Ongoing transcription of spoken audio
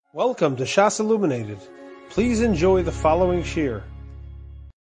Welcome to Shas Illuminated. Please enjoy the following shir.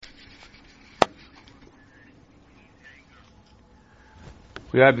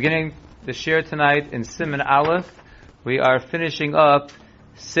 We are beginning the shir tonight in siman Aleph. We are finishing up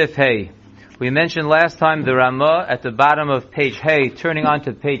Sif Hey. We mentioned last time the Ramah at the bottom of page Hey, turning on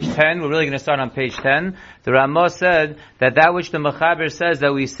to page 10. We're really going to start on page 10. The Ramah said that which the Mechaber says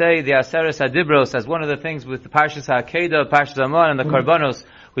that we say the Aseres Adibros as one of the things with the Parshas HaKedah, Parshas Amon, and the Karbanos.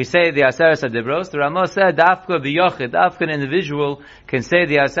 We say the Aseres Adibros. The Ramah said Dafka b'yochid, Dafka an individual can say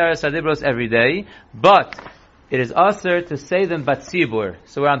the Aseres Adibros every day, but it is usher to say them batzibur.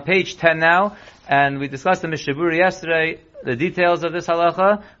 So we're on page 10 now, and we discussed the Mishaburi yesterday, the details of this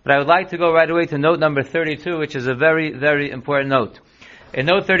halacha, but I would like to go right away to note number 32, which is a very, very important note. In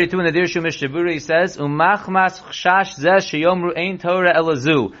note 32 in the Dirshu Mishaburi, he says, Umachmas chshash zeh sheyomru ein Torah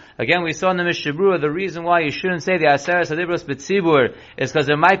elazu. Again, we saw in the Mishabura the reason why you shouldn't say the Aseres Adibros B'tzibur is because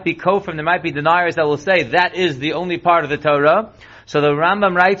there might be kofrim, there might be deniers that will say that is the only part of the Torah. So the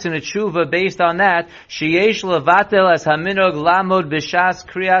Rambam writes in a tshuva based on that, Sheyesh levatel as haminog lamod b'shas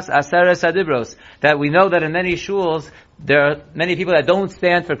kriyas Aseres Adibros. That we know that in many shuls, there are many people that don't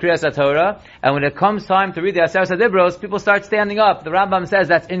stand for Kriyas HaTorah, and when it comes time to read the Aseres Adibros, people start standing up. The Rambam says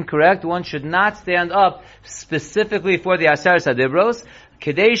that's incorrect. One should not stand up specifically for the Aseres Adibros.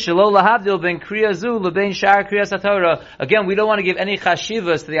 Kedei shelo lahavdil ben kriya zu lebein shar kriyas haTorah. Again, we don't want to give any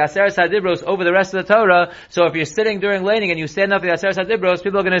chashivas to the Aseres Hadibros over the rest of the Torah. So if you're sitting during laning and you stand up for the Aseres Hadibros,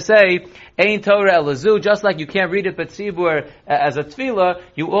 people are going to say ein Torah elazu. Just like you can't read it b'tzibur as a tefillah,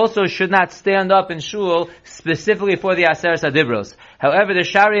 you also should not stand up in shul specifically for the Aseres Hadibros. However, the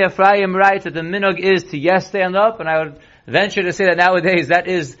Shari Ephraim writes that the minog is to stand up, and I would venture to say that nowadays that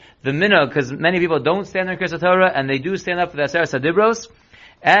is the minog, because many people don't stand in Kriyas HaTorah and they do stand up for the Aseres Hadibros.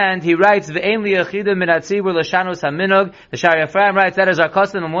 And he writes, "Ve'en li yachida min hatzibur l'shanos haminog." The Shari Ephraim writes that is our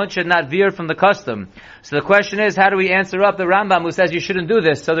custom, and one should not veer from the custom. So the question is, how do we answer up the Rambam who says you shouldn't do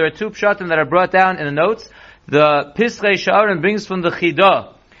this? So there are two pshatim that are brought down in the notes. The Pischei Sha'arim brings from the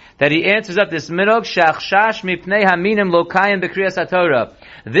Chidah that he answers up this minog shachshash mipnei haminim lokayim b'kriyas haTorah.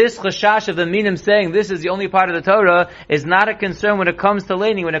 This chashash of the minim saying this is the only part of the Torah is not a concern when it comes to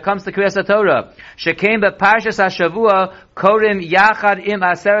laning, when it comes to kriyas haTorah. Shekein beParshas HaShavua korim yachad im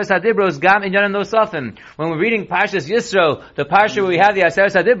Aseres Hadibros gam inyanim nosafim. When we're reading Parshas Yisro, the parsha where we have the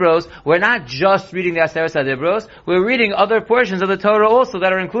Aseres Hadibros, we're not just reading the Aseres Hadibros, we're reading other portions of the Torah also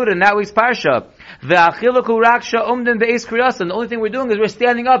that are included in that week's parsha. Ve'achiluku raksha umdim be'es kriyasan. The only thing we're doing is we're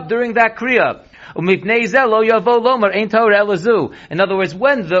standing up during that kriya. In other words,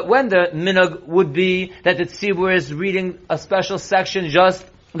 when the minhag would be that the tzibur is reading a special section just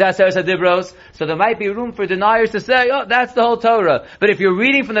the Aseres Hadibros, so there might be room for deniers to say, oh, that's the whole Torah. But if you're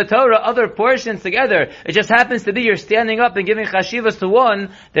reading from the Torah other portions together, it just happens to be you're standing up and giving chashivas to one,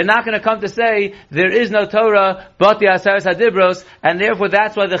 they're not going to come to say there is no Torah but the Aseres Hadibros, and therefore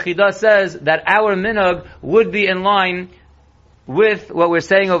that's why the Chidah says that our minhag would be in line with what we're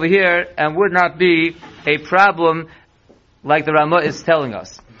saying over here and would not be a problem like the Ramah is telling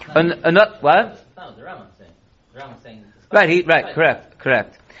us. What? No, the Ramah saying. The Ramah saying. Right,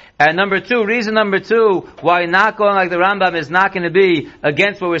 correct. And reason number two, why not going like the Rambam is not going to be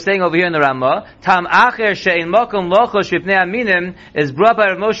against what we're saying over here in the Ramah. Tam acher she'in mokum lochosh v'pnei aminim is brought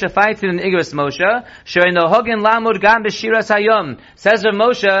by Rav Moshe Feinstein in Igros Moshe. She'in nohogin lamud gam b'shiras hayom. Says Rav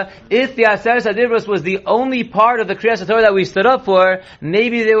Moshe, if the Aseres Hadibros was the only part of the Kriyas HaTorah that we stood up for,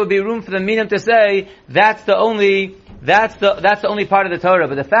 maybe there would be room for the minim to say that's the only part of the Torah.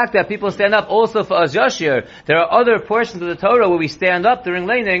 But the fact that people stand up also for us Yashir, there are other portions of the Torah where we stand up during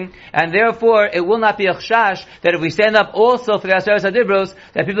laning, and therefore it will not be a chshash that if we stand up also for the Aseres Hadibros,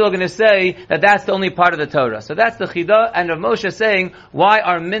 that people are going to say that that's the only part of the Torah. So that's the Chidah, and Rav Moshe saying why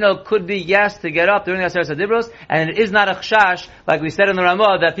our minhag could be yes to get up during the Aseres Hadibros, and it is not a chshash, like we said in the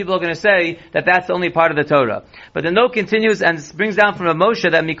Ramah, that people are going to say that that's the only part of the Torah. But the note continues and brings down from Rav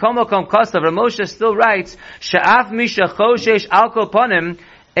Moshe that Mikomokom Kostav, Rav Moshe still writes, Sha'af Shachoshesh alko ponim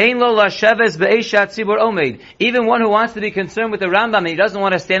ein lo lasheves be'eshat tzibur omed. Even one who wants to be concerned with the Rambam and he doesn't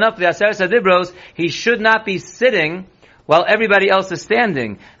want to stand up for the Aseres Hadibros, he should not be sitting while everybody else is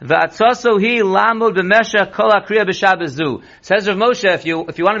standing. V'atzoso hi lamud b'meshach kol hakriya b'Shabbos zu. Says Rav Moshe, if you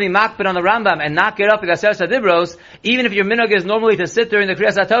want to be makpid on the Rambam and not get up for the Aseres Hadibros, even if your minhag is normally to sit during the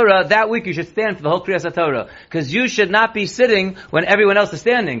Kriyas HaTorah, that week you should stand for the whole Kriyas HaTorah. Because you should not be sitting when everyone else is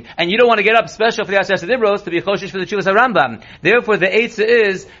standing. And you don't want to get up special for the Aseres Hadibros to be choshesh for the Chuvas HaRambam. Therefore the eitzah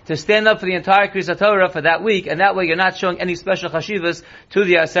is to stand up for the entire Kriyas HaTorah for that week, and that way you're not showing any special chashivas to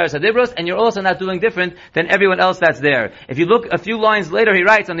the Aseres Hadibros, and you're also not doing different than everyone else that's there. there. If you look a few lines later, he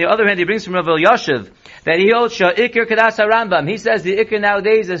writes, on the other hand, he brings from Rabbi Yashiv, that he holds Sha'ikir Kadas HaRambam. He says the Ikir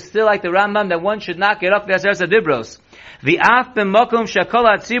nowadays is still like the Rambam, that one should not get up the Aseret Adibros. The Af B'Makom Shakol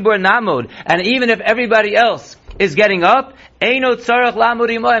HaTzibur Namod. And even if everybody else is getting up, Eino Tzarech Lamud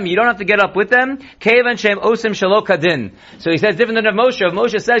Imoim. You don't have to get up with them. Kevan Shem Osim Shalo Kadin. So he says different than Rav Moshe. Rav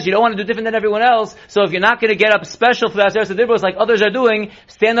Moshe says you don't want to do different than everyone else. So if you're not going to get up special for the Aseret Adibros like others are doing,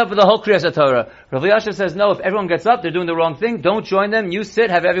 stand up for the whole Kriyas HaTorah. Rav Yashiv says no. If everyone gets up, they're doing the wrong thing. Don't join them. You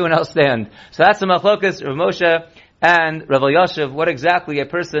sit. Have everyone else stand. So that's the Machlokas Rav Moshe and Rav Yashiv. What exactly a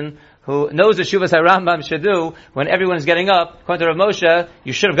person who knows the Shuvas HaRambam should do when everyone is getting up. According to Rav Moshe,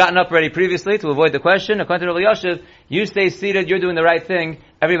 you should have gotten up already previously to avoid the question. According to Rav Yashiv, you stay seated, you're doing the right thing,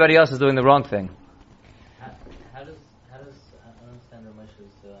 everybody else is doing the wrong thing. How does I don't understand Rav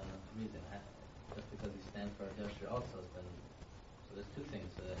Moshe's reason. Just because you stand for Yashir also, then so there's two things.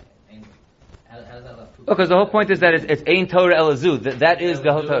 How does that look? Because the whole point is that it's Ein Torah Elazud. That is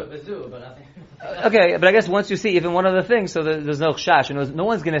the whole Torah. Okay, but I guess once you see even one other thing, so there's no chash, and no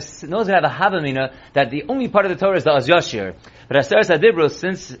one's gonna have a havamina that the only part of the Torah is the Az Yashir. But Aseret Adibros,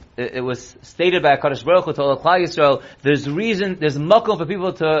 since it was stated by HaKadosh Baruch Hu to all of Klal Yisrael, there's makom for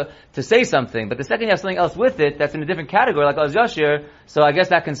people to say something. But the second you have something else with it, that's in a different category, like Az Yashir, so I guess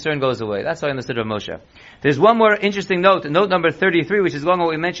that concern goes away. That's how I understood Rav Moshe. There's one more interesting note number 33, which is going on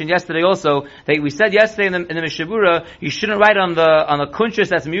what we mentioned yesterday also, that we said yesterday in the Mishabura, you shouldn't write on the kuntrus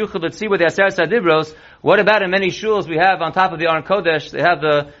that's miyuchad l'tzibur the Aseret Adibros. What about in many shuls we have on top of the Aron Kodesh, they have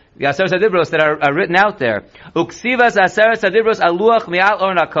the Aseret Adibros that are written out there. Uksivas Aseret Adibros aluach mi'al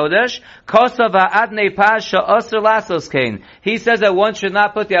Aron HaKodesh, kosav ha'adnei paz sha'osr lasos kain. He says that one should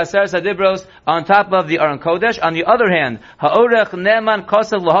not put the Aseret Adibros on top of the Aron Kodesh. On the other hand, ha'orech neman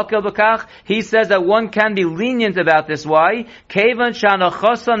kosav l'hakel b'kach, he says that one can be lenient about this. Why? Kevan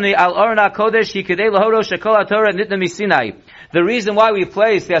sha'anochosan mi'al Aron HaKodesh hikidei l'horo shekol ha'torah nitna misinai. The reason why we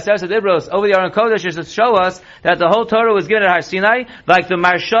place the Aseret Adibros over the Aron Kodesh is to show us that the whole Torah was given at Har Sinai, like the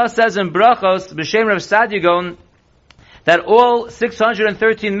Marsha says in Brachos, B'Shem Rav Sadigon, that all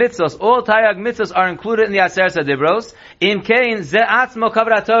 613 mitzvos, all Tayag mitzvos are included in the Aseret Adibros. In Kain, Ze Atzmo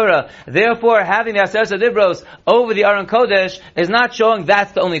Kavrat Torah. Therefore, having the Aseret Adibros over the Aron Kodesh is not showing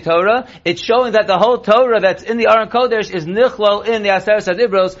that's the only Torah. It's showing that the whole Torah that's in the Aron Kodesh is nichlal in the Aseret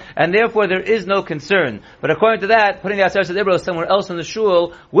Adibros, and therefore there is no concern. But according to that, putting the Aseret Adibros somewhere else in the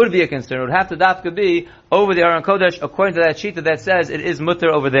shul would be a concern. It would have to dafka be over the Aron Kodesh, according to that shita that says it is mutter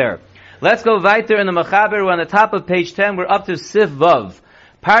over there. Let's go weiter in the Mechaber. We're on the top of page 10. We're up to Sif Vav.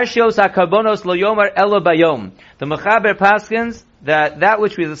 Parshios HaKarbonos Lo Yomer Elo Bayom. The Mechaber paskins that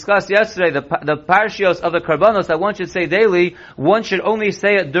which we discussed yesterday, the Parshios of the Karbonos that one should say daily, one should only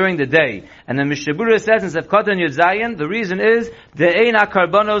say it during the day. And the Mishabura says in Sefkatan Yud Zayin, the reason is De'ein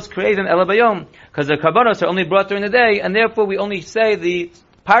HaKarbonos Kreivim Elo Bayom. Because the Karbonos are only brought during the day, and therefore we only say the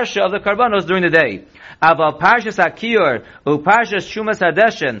Parsha of the Karbonos during the day. Aval Parshas HaKiyur, U Parshas Shumas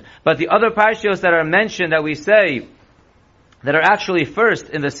HaDeshen, but the other Parshios that are mentioned that we say, that are actually first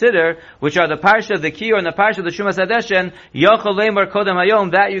in the Siddur, which are the Parsha of the Kiyur and the Parsha of the Shumas HaDeshen, Yochel Leimar Kodem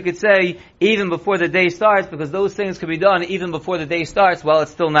Hayom, that you could say even before the day starts, because those things can be done even before the day starts while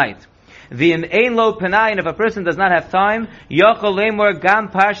it's still night. V'im ein lo penayin, if a person does not have time, yochel lemor gam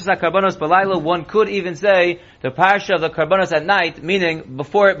parshas hakarbonos b'layla, one could even say the parsha of the karbonos at night, meaning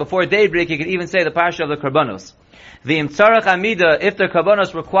before daybreak, you could even say the parsha of the karbonos. V'im tzarech amida, if the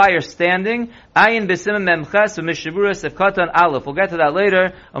karbonos require standing, ayin b'simim memches v'mishabura sefkatan aleph. We'll get to that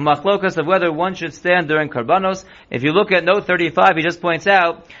later, a machlokas of whether one should stand during karbonos. If you look at note 35, he just points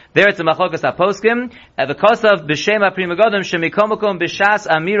out, there it's a machlokas haposkim, at the kosav b'shem ha'primagodim shemikomokom b'shas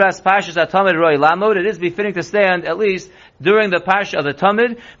amiras parshas ha'tamid roi lamod, it is befitting to stand at least during the parsha of the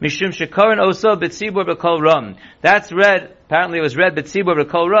tamid, mishum shekorin oso b'tzibur b'kol ram. That's read, apparently it was read b'tzibur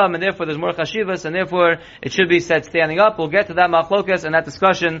b'kol ram, and therefore there's more chashivas, and therefore it should be said standing up. We'll get to that machlokas and that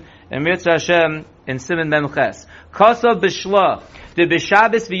discussion in Mitzvah Hashem in Siman Memches. Kosav b'shla. The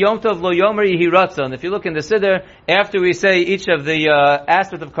b'Shabbos v'Yom Tov lo yomer yehi ratzon. If you look in the Siddur, after we say each of the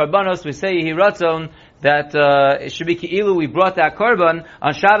aspects of karbanos, we say yehi ratzon, that it should be ki'ilu, we brought that korban.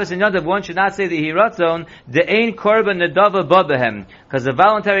 On Shabbos and Yom Tov, one should not say the yehi ratzon, the ein korban nedava babehem, because the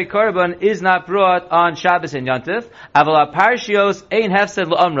voluntary korban is not brought on Shabbos and Yom Tov. Aval parshios ein hefsed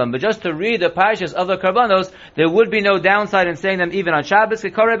l'omram. But just to read the parshios of the karbanos, there would be no downside in saying them even on Shabbos.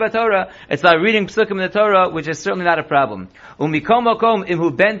 It's like reading psukim in the Torah, which is certainly not a problem. Umikom makom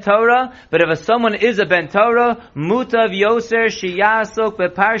imhu ben Torah, but if someone is a ben Torah, mutav yoser shiyasok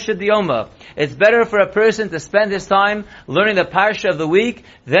beparsha dioma. It's better for a person to spend his time learning the parsha of the week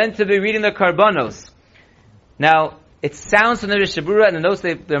than to be reading the karbanos. Now, it sounds from the Mishabura, and the notes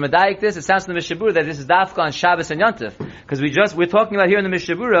they're medayik this, it sounds from the Mishabura that this is dafka on Shabbos and Yontif. Because we're talking about here in the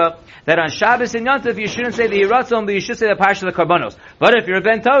Mishabura that on Shabbos and Yontif you shouldn't say the Yiratzon, but you should say the Parsha of the Karbanos. But if you're a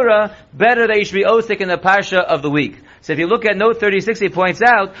Ben Torah, better that you should be osik in the Parsha of the week. So if you look at note 36, he points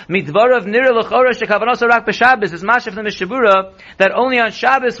out, Mitvarav nira l'chora shekavanos rak b'Shabbos, is mashaf from the Mishabura, that only on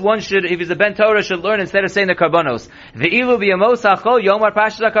Shabbos one should, if he's a Ben Torah, should learn instead of saying the Karbanos. V'ilu b'yamos hachol yomar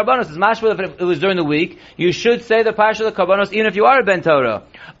Parsha of the Karbanos, is mashaf if it was during the week, you should say the Parsha of the Karbanos even if you are a Ben Torah.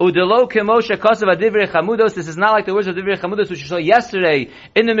 Udelo kemoshe kosav adivrei chamudos, this is not like the words of divrei chamudos which you saw yesterday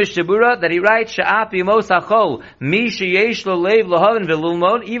in the Mishabura, that he writes, Sha'ap yamos hachol, mi sheyesh lo leiv lohavin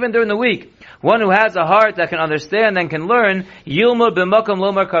v'lulmod, even during the week. One who has a heart that can understand and can learn, Yilmud b'makom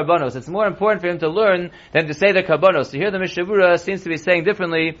lomar karbanos. It's more important for him to learn than to say the karbanos. So here the Mishabura seems to be saying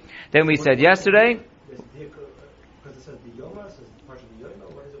differently than we said yesterday. Because it says the Yoma, it says the Parsha of the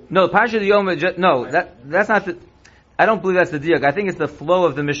Yoma, what is it? No, Parsha of the Yoma, no, that's not the, I don't believe that's the diak. I think it's the flow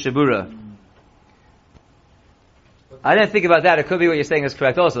of the Mishabura. I didn't think about that. It could be what you're saying is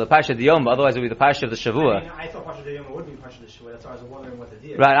correct also. The Parsha of the Yom, otherwise it would be the Parsha of the Shavua. I thought Parsha of the Yom would be Parsha of the Shavua. That's why I was wondering what the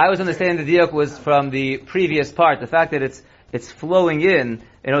diak. Right, I was understanding the diak was from the previous part. The fact that it's flowing in.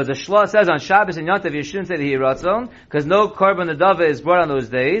 You know, the Shla says on Shabbos and Yontav you shouldn't say the Hiratzon, because no Korban Nedava is brought on those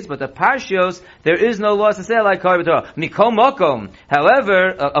days, but the Parshios, there is no law to say like Korban Torah. Mikom Mokom. However,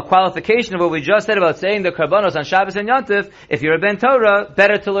 a qualification of what we just said about saying the Korbanos on Shabbos and Yontav, if you're a Ben Torah,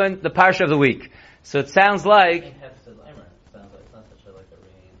 better to learn the Parsha of the week. So it sounds like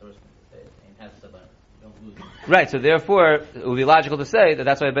right, so therefore, it would be logical to say that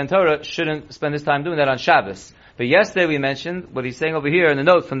that's why Ben Torah shouldn't spend his time doing that on Shabbos. But yesterday we mentioned what he's saying over here in the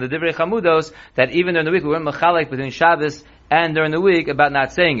note from the Divrei Chamudos, that even during the week we weren't mechalek between Shabbos and during the week about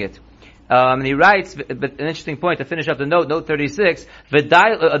not saying it. And he writes, but an interesting point to finish up the note, note 36,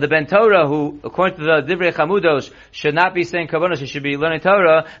 the Ben Torah, who, according to the Divrei Chamudos, should not be saying Karbanos, he should be learning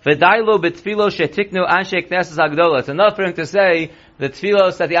Torah, v'dailo b'tfilo shetiknu anshe knesses hagdola. It's enough for him to say the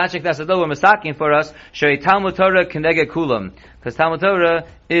tfilos that the anshe knesses hagdola were masaking for us, shei Talmud Torah keneged kulam. Because Talmud Torah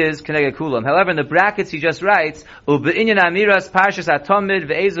is keneged kulam. However, in the brackets he just writes, u'b'inyan amiras parshas atomid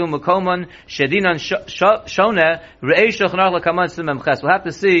ve'ezu mukomon shedinan shone re'ei shochnach l'kaman simem ches. We'll have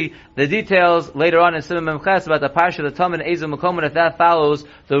to see the details later on in simem ches about the parsha of the Tomid ezu mukomon, if that follows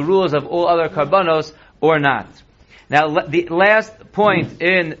the rules of all other karbanos or not. Now, the last point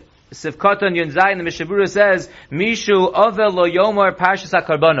in Sivkoton Yun Zayin, the Mishabura says, Mishu Ovel Lo Yomar Parshas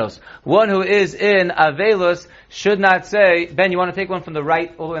HaKarbanos. One who is in Avelus should not say, Ben, you want to take one from the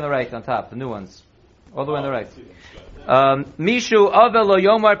right, all the way on the right, on top, the new ones. All the way on the right. Mishu Ovel Lo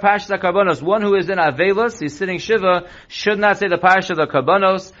Yomar Parshas HaKarbanos. One who is in Avelus, he's sitting Shiva, should not say the Parsha of the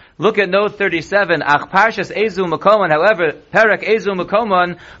Karbanos. Look at note 37. Ach Parshas Ezu Makomon. However, Perek Ezu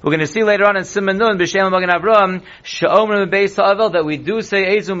Makomon, we're going to see later on in Siman Nun, B'Shem Magen Avram, She'omrim Beis HaAvel, that we do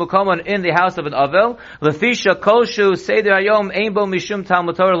say Ezu Makomon in the house of an Avel. Lefisha Kolshu Seder Hayom Ein Bo Mishum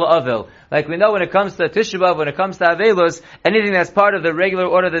Talmud Torah LaAvel. Like we know when it comes to Tisha B'Av, when it comes to Avelus, anything that's part of the regular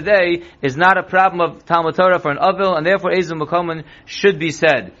order of the day is not a problem of Talmud Torah for an Avel, and therefore Ezu Makomon should be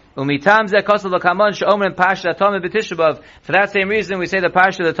said. For that same reason, we say the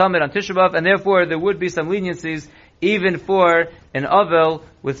Parsha of the Talmud on Tisha B'Av, and therefore there would be some leniencies even for an Avel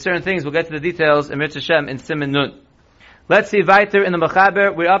with certain things. We'll get to the details in Mitzvah Shem in Siman Nun. Let's see weiter in the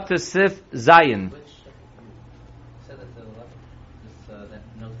Mechaber. We're up to Sif Zayin.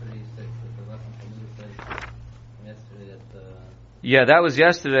 Yeah, that was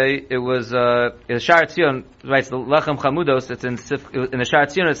yesterday. It was Shar Tzion writes the Lachem Chamudos. It's in the Shar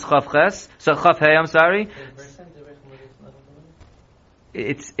Tzion. It's Chaf Ches. So Chaf Hey. I'm sorry.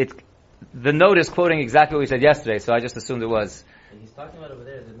 It's the note is quoting exactly what we said yesterday. So I just assumed it was. He's talking about over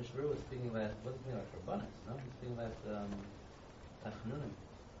there. The Mishra was speaking about wasn't speaking about Karbanos. No, he's speaking about Tachnunim.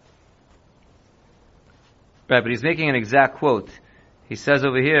 Right, but he's making an exact quote. He says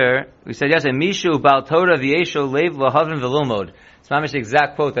over here, we said yesterday, Mishu Bal Torah v'yesho leiv lahavin v'lumod. It's not the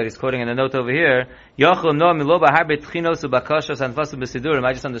exact quote that he's quoting in the note over here. Yochel no milo b'harbe tchinos u'bakashos anfasu b'sidurim.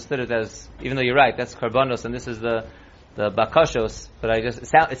 I just understood it as, even though you're right, that's karbanos and this is the bakashos, but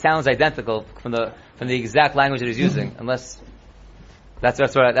it sounds identical from the exact language that he's using, unless that's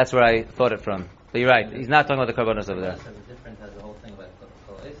where I thought it from. But you're right, he's not talking about the karbanos over there. The whole thing about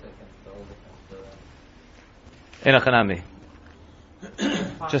Kol Esek and the whole different. In a chanami.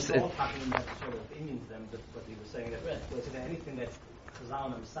 Just all talking about sort of Indians them, but he was saying that anything that's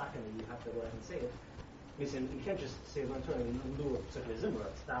Chazal and Masakin, you have to go ahead and say it. You can't just say Learn Torah in lieu of such a Zimra.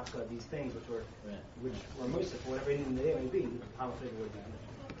 It's these things which were Musa for whatever Indian they may be. How would be?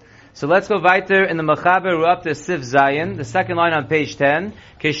 So let's go weiter in the Mechaber. We're up to Sif Zayin, the second line on page 10.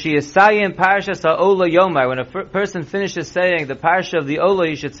 Kishi Yisayim Parshas HaOla Yomar. When a person finishes saying the Parsha of the Ola,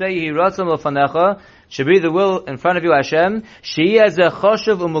 you should say, Yehi Ratzon L'fanecha, should be the will in front of you, Hashem. Shehi Ezeh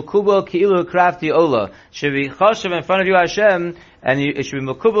Choshev U'Mekubal Ki'ilu Krafti Ola. Should be Choshev in front of you, Hashem, and it should be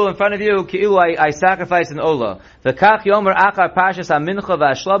Mekubal in front of you, Ki'ilu I sacrifice an Ola. V'kach Yomer Achar Parshas HaMincha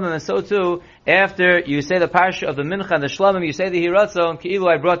V'Ashlamim, and so too, after you say the Parsha of the Mincha and the Shlamim, you say the Hiratzon, Ki'ilu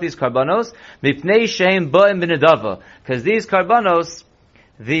I brought these Karbanos, Mipnei Shehem Ba'im B'Nedava. Because these Karbanos,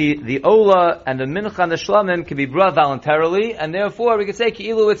 the Ola and the Mincha and the Shlamim can be brought voluntarily, and therefore we could say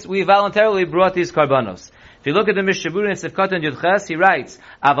Ki'ilu we voluntarily brought these Karbanos. If you look at the Mishabur in Sifkat and Yudches, he writes,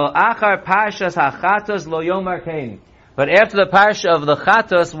 Aval Achar Parshas HaChatos Lo Yomar Kain. But after the Parsha of the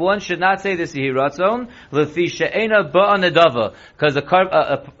Chatos, one should not say this Yehiratzon, Lefi She'ena Ba'a Nedava, because a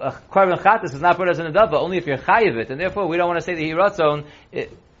Karban Chatos is not brought as a Nedava, only if you're Chayiv it, and therefore we don't want to say the Yehiratzon,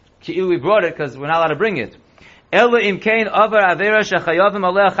 Ki'ilu we brought it, because we're not allowed to bring it. Unless,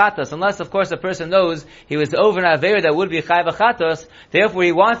 of course, a person knows he was over an Avera that would be Chayiv a Chatos, therefore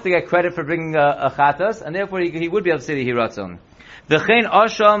he wants to get credit for bringing a Chatos, and therefore he would be able to say the Hiratzon. V'chein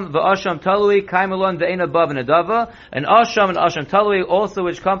Asham v'Asham Talui Kaimelon ve'ena Bav Nedava, and Asham Talui also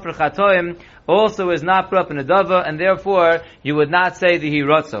which come for Chatoim also is not brought up in Nedava, and therefore you would not say the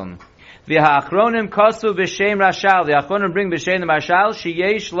Hiratzon. V'ha'achronim kasu b'shem Rashal, the Achronim bring b'shem the Rashal,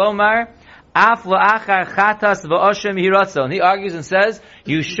 sheyesh lomar Af la'achar chatas v'oshem hiratzon. He argues and says,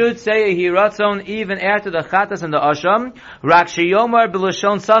 you should say a hiratzon even after the chatas and the osham. Rak sheyomar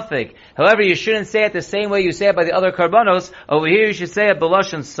b'lashon safek. However, you shouldn't say it the same way you say it by the other karbanos. Over here, you should say it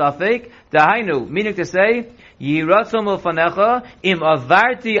b'lashon safek. Dahainu, meaning to say, Yiratzon l'fanecha im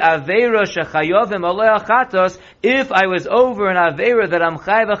avarti aveira shechayovim alei chatas. If I was over an aveira that I'm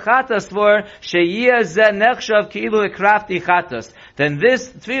chayav chatas for, sheyiyah zeh nechshav ki'ilu ikrafti chatas. Then this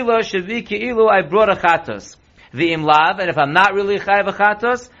tefillah should be ki'ilu I brought a chatas. V'im lav, and if I'm not really chayav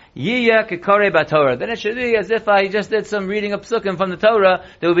chatas, yiyah kekore b'Torah. Then it should be as if I just did some reading of psukim from the Torah.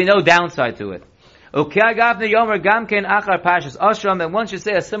 There will be no downside to it. Okay, Gavne Yomer Gamken Achar Parshas Ashram, and one should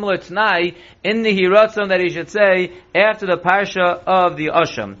say a similar Tanai in the Hiratzon that he should say after the Parsha of the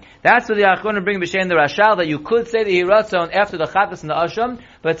Ashram. That's what the Achronim bring b'shem the Rashal, that you could say the Hiratzon after the Chatas and the Ashram,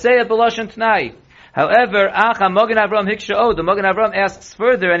 but say it b'lashon Tanai. However, Acha Mogen Avram Hiksha'o, the Mogen Avram asks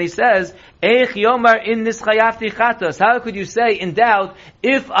further, and he says, Eich Yomar in Nischayafti Chatas. How could you say in doubt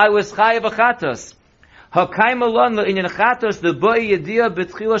if I was Chayav a Chatas? We hold by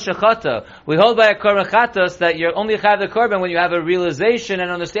a korban chatos that you're only chayav the korban when you have a realization and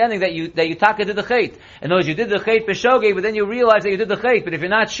understanding that you taka did the chait. In other words, you did the chait b'shogeg, but then you realize that you did the chait. But if you're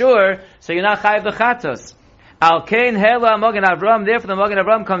not sure, so you're not chayav the chatos. Al kain hela Mogen Avram. Therefore, the Mogen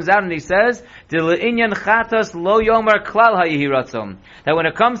Avram comes out and he says, "Dile'inyan chatos lo yomar klal ha'yihiratzon." That when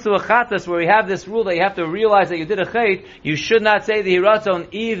it comes to a chatos where we have this rule that you have to realize that you did a chait, you should not say the hiratzon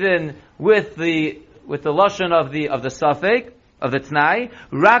even with the lashon of the safek of the tnai.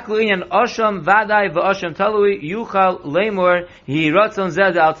 Rak l'inyan osham vadai v'osham talui yuchal lemor hiratzon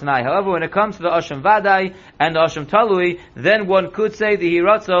zed al tnai. However, when it comes to the osham vadai and the osham talui, then one could say the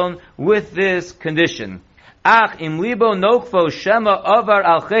hiratzon with this condition. Ach im libo nokfo shema avar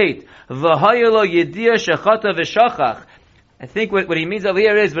al chait v'hayelo yediyah shechata v'shachach. I think what he means over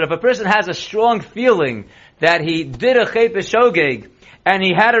here is, but if a person has a strong feeling that he did a chait b'shogeg and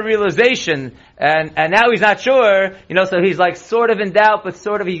he had a realization and now he's not sure, so he's like sort of in doubt, but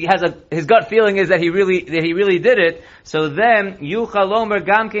sort of his gut feeling is that he really did it. So then yuchalomer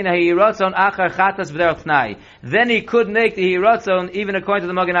gamkin ha'hiratzon achar chatas v'derech tnai. Then he could make the hiratzon even according to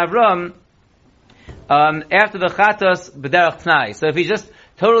the Magen Avram after the chatas b'derech tnai. So if he just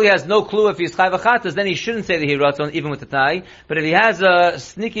totally has no clue if he's chayv chatas, then he shouldn't say the hiratzon even with the tnai. But if he has a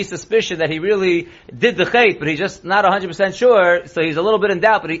sneaky suspicion that he really did the chait, but he's just not 100% sure, so he's a little bit in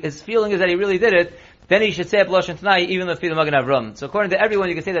doubt, but his feeling is that he really did it, then he should say a b'lashon tnai even if the Magen Avram. So according to everyone,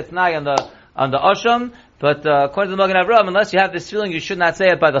 you can say the tnai on the asham, but according to the Magen Avram, unless you have this feeling, you should not say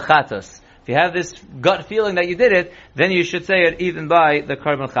it by the chatas. If you have this gut feeling that you did it, then you should say it even by the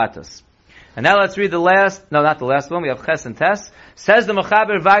korban chatas. And now let's read not the last one, we have Ches and Tes. Says the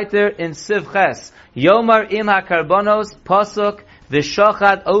Mechaber weiter in Siv Ches, Yomar im ha-karbonos pasuk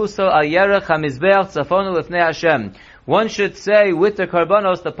v'shochat oso al yerech ha-mizbeach tzafonu lefnei Hashem. One should say with the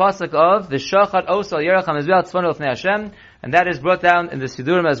karbonos the pasuk of v'shochat oso al yerech ha-mizbeach tzafonu lefnei Hashem, and that is brought down in the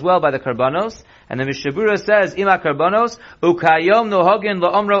Sidurim as well by the karbonos. And the Mishabura says, Ima karbonos, ukayom nohogin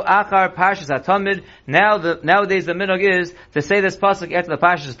la'omro achar parshas hatamid. Nowadays the minhag is to say this pasuk after the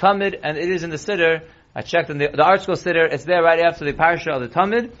parshas hatamid, and it is in the siddur I checked in the Art School Siddur, it's there right after the Parsha of the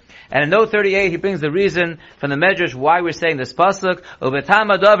Talmud. And in note 38, he brings the reason from the Medrash why we're saying this pasuk.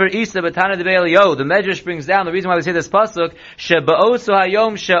 The Medrash brings down the reason why we say this pasuk.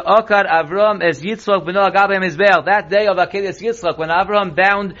 That day of Akedas Yitzchak, when Avraham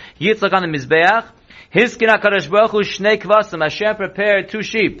bound Yitzchak on the Mizbeach, Hashem prepared 2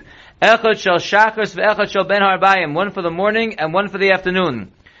 sheep. Echad shel shachris ve'echad shel ben harbayim, one for the morning and one for the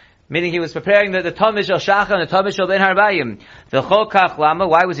afternoon. Meaning he was preparing the Tamid shel Shachar and the Tamid shel Ben Harbayim. V'chol kach lama,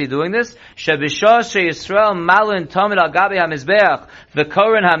 why was he doing this? Shebishah sheYisrael malin Tamid al gabi hamizbeach,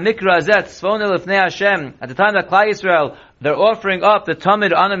 v'koren hamikra azet tzvona lefnei Hashem. At the time that Klal Yisrael, they're offering up the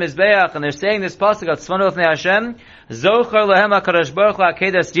Tamid on the Mizbeach, and they're saying this pasuk of tzvona lefnei Hashem, Zocher lehem HaKadosh Baruch Hu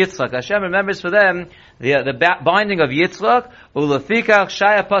Akedas Yitzchak. Hashem remembers for them the binding of Yitzchak, ulefikach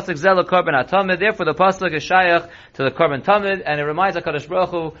shayach pasuk zel korban hatamid. Therefore the pasuk is shayach to the korban tamid, and it reminds HaKadosh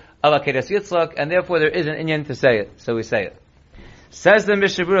Baruch Hu of Akedas Yitzchak, and therefore there is an inyan to say it. So we say it. Says the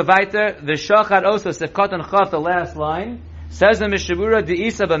Mishabura Vaiter, the Shachar also Sefkat and Chav, the last line. Says the Mishabura, the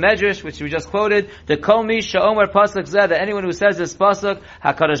Isa B'Medrash, which we just quoted, the Komi Sha'omer Pasuk Zeh, that anyone who says this Pasuk,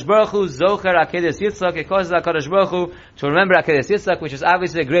 HaKadosh Baruch Hu Zocher Akedas Yitzchak, it causes HaKadosh Baruch Hu to remember Akedas Yitzchak, which is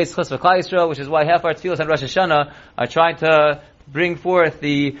obviously a great chus for Klal Yisrael, which is why half our tefillos and Rosh Hashanah are trying to bring forth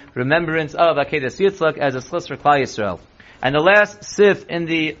the remembrance of Akedas Yitzchak as a chus for Klal Yisrael. And the last sif in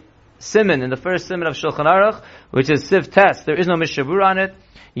the siman, in the first siman of Shulchan Aruch, which is sif test, there is no Mishabur on it.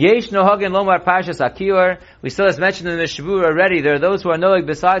 Yesh nohagin lomar parshas akior. We saw this mentioned in the Mishabur already. There are those who are knowing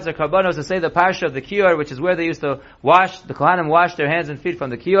besides the karbanos to say the parsha of the kior, which is where they used to wash, the kohanim wash their hands and feet from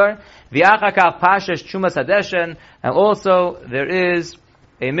the kior. V'achakav parshas chumas hadeshen, and also there is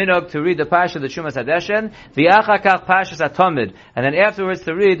a minog to read the parsha of the Chumas Hadeshen, the Achakach Parshas HaTamid, and then afterwards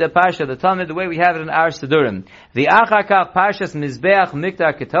to read the parsha of the Tamid, the way we have it in our Sidurim. The Achakach Parshas Mizbeach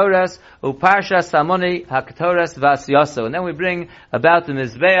Miktar Ketores, U Parshas Samoni HaKetores Vasyaso. And then we bring about the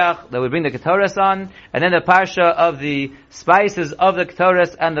Mizbeach, that we bring the Ketores on, and then the parsha of the spices of the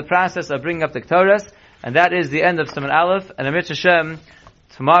Ketores and the process of bringing up the Ketores, and that is the end of Siman Aleph, and Amrit Hashem,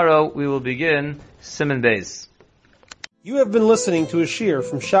 tomorrow we will begin Siman Beis. You have been listening to a shiur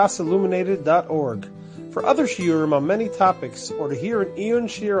from shasilluminated.org. For other shiurim on many topics, or to hear an Iyun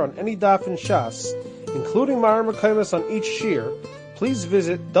shiur on any daf in Shas, including Mara Mekaymas on each shiur, please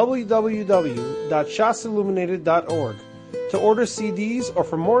visit www.shasilluminated.org. To order CDs or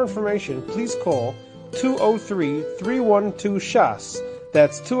for more information, please call 203-312-SHAS.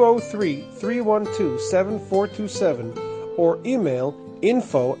 That's 203-312-7427, or email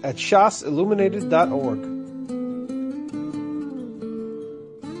info@shasilluminated.org.